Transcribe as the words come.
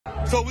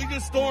So we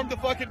just stormed the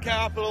fucking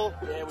Capitol,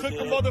 took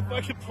the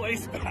motherfucking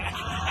place back.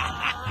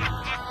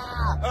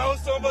 That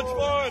was so much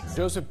fun.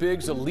 Joseph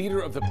Biggs, a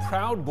leader of the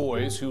Proud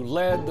Boys who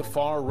led the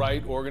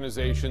far-right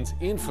organization's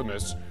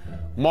infamous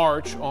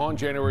march on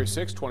January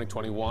 6,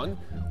 2021,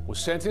 was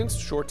sentenced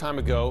a short time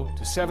ago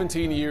to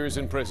 17 years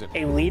in prison.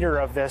 A leader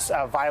of this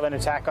violent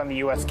attack on the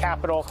U.S.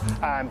 Capitol,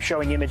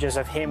 showing images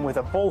of him with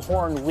a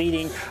bullhorn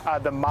leading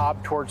the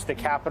mob towards the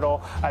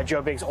Capitol.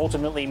 Joe Biggs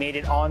ultimately made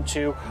it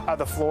onto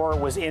the floor,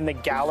 was in the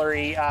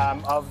gallery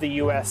of the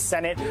U.S.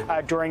 Senate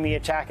during the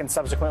attack, and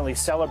subsequently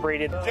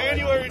celebrated.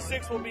 January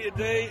 6th will be a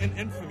day in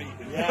infamy.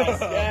 Yes,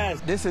 yes.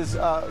 This is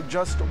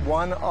just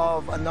one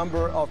of a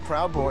number of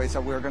Proud Boys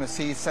that we're going to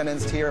see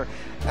sentenced here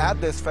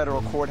at this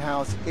federal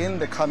courthouse in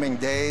the coming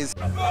days.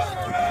 Fuck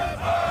around,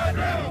 I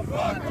do.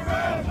 Fuck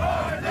around,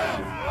 I do.